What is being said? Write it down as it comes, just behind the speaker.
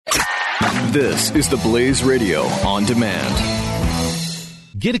This is the Blaze Radio on demand.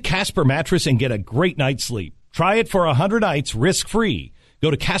 Get a Casper mattress and get a great night's sleep. Try it for 100 nights risk-free.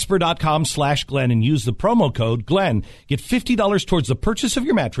 Go to Casper.com/Glenn and use the promo code Glenn. Get $50 towards the purchase of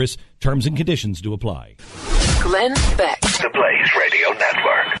your mattress. Terms and conditions do apply. Glenn Beck. The Blaze Radio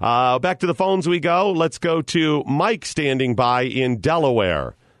Network. Back to the phones we go. Let's go to Mike standing by in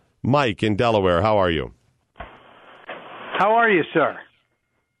Delaware. Mike in Delaware, how are you? How are you, sir?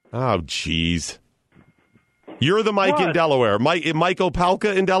 Oh, jeez. You're the Mike in Delaware. Mike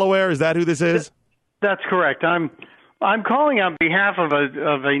Opelka in Delaware? Is that who this is? That's correct. I'm calling on behalf of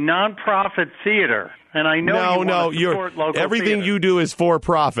a nonprofit theater, and I know you want to support local everything theater. you do is for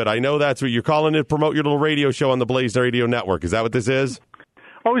profit. I know that's what you're calling it. To promote your little radio show on the Blaze Radio Network. Is that what this is?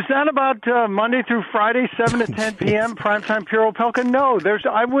 Oh, is that about Monday through Friday, 7 to 10 p.m. primetime Pure Opelka? No,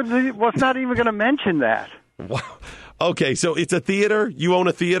 was not even going to mention that. Wow. Okay, so it's a theater? You own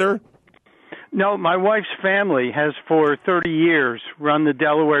a theater? No, my wife's family has for 30 years run the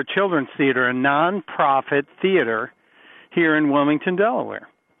Delaware Children's Theater, a non-profit theater here in Wilmington, Delaware.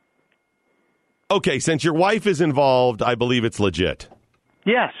 Okay, since your wife is involved, I believe it's legit.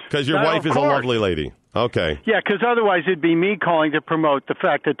 Yes. Because your wife is a lovely lady. Okay. Yeah, because otherwise it'd be me calling to promote the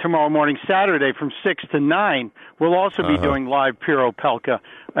fact that tomorrow morning, Saturday, from 6 to 9, we'll also be doing live Pure Opelka,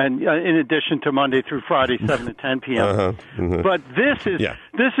 and in addition to Monday through Friday, 7 to 10 p.m. But this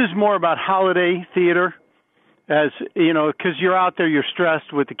is more about holiday theater, as you know, because you're out there, you're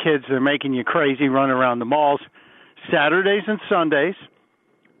stressed with the kids, they're making you crazy, running around the malls. Saturdays and Sundays,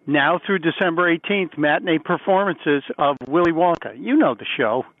 now through December 18th, matinee performances of Willy Wonka. You know the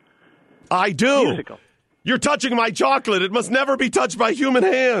show. I do. Musical. You're touching my chocolate. It must never be touched by human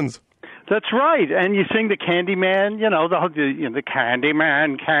hands. That's right. And you sing the Candyman, the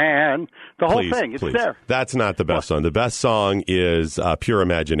Candyman can. The whole thing. It's there. That's not the best song. The best song is Pure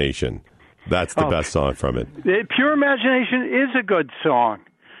Imagination. That's the best song from it. Pure Imagination is a good song.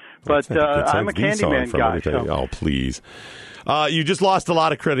 But I'm a Candyman guy. So. Oh, please. You just lost a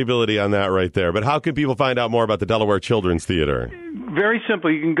lot of credibility on that right there. But how can people find out more about the Delaware Children's Theater? Very simple.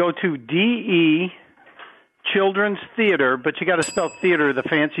 You can go to DE Children's Theater, but you got to spell theater the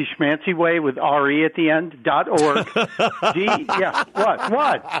fancy schmancy way with RE at the end, .org.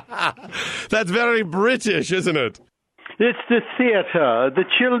 What? That's very British, isn't it? It's the theater,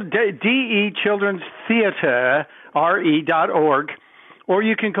 DE Children's Theater, RE.org. Or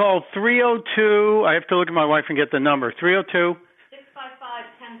you can call 302, I have to look at my wife and get the number, 302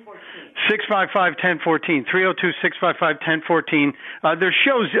 655-1014. 302-655-1014. There's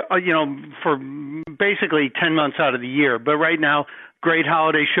shows, for basically 10 months out of the year. But right now, great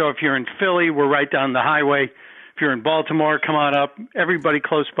holiday show. If you're in Philly, we're right down the highway. If you're in Baltimore, come on up. Everybody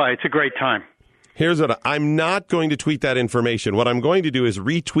close by. It's a great time. Here's what I'm not going to tweet that information. What I'm going to do is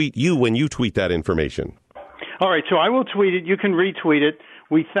retweet you when you tweet that information. All right, so I will tweet it. You can retweet it.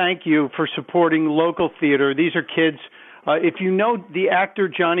 We thank you for supporting local theater. These are kids. If you know the actor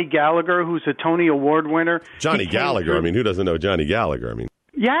Johnny Gallagher, who's a Tony Award winner. Johnny Gallagher? I mean, who doesn't know Johnny Gallagher? I mean,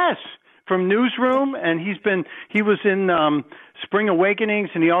 yes, from Newsroom, and he was in Spring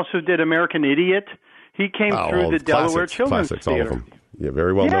Awakenings, and he also did American Idiot. He came through the Delaware Children's Theater. All of them. Yeah,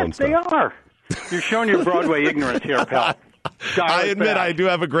 very well known stuff. Yes, they are. You're showing your Broadway ignorance here, pal. I admit I do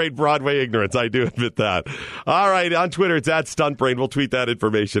have a great Broadway ignorance. I do admit that. All right, on Twitter, it's @StuntBrain. We'll tweet that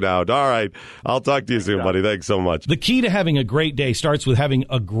information out. All right, I'll talk to you soon, buddy. Thanks so much. The key to having a great day starts with having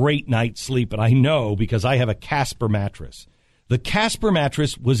a great night's sleep, and I know because I have a Casper mattress. The Casper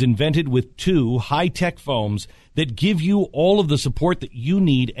mattress was invented with 2 high-tech foams that give you all of the support that you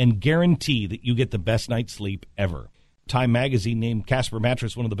need and guarantee that you get the best night's sleep ever. Time magazine named Casper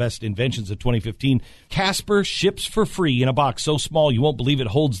mattress one of the best inventions of 2015. Casper ships for free in a box so small you won't believe it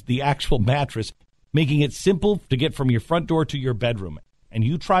holds the actual mattress, making it simple to get from your front door to your bedroom. And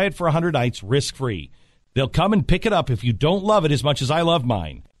you try it for 100 nights risk-free. They'll come and pick it up if you don't love it as much as I love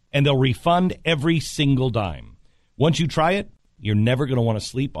mine, and they'll refund every single dime. Once you try it, you're never going to want to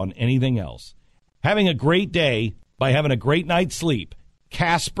sleep on anything else. Having a great day by having a great night's sleep.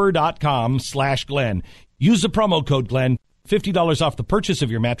 Casper.com/Glenn. Use the promo code Glenn, $50 off the purchase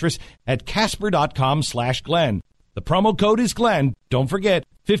of your mattress at Casper.com/Glenn. The promo code is Glenn. Don't forget,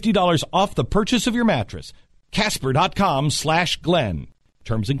 $50 off the purchase of your mattress. Casper.com/Glenn.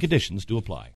 Terms and conditions do apply.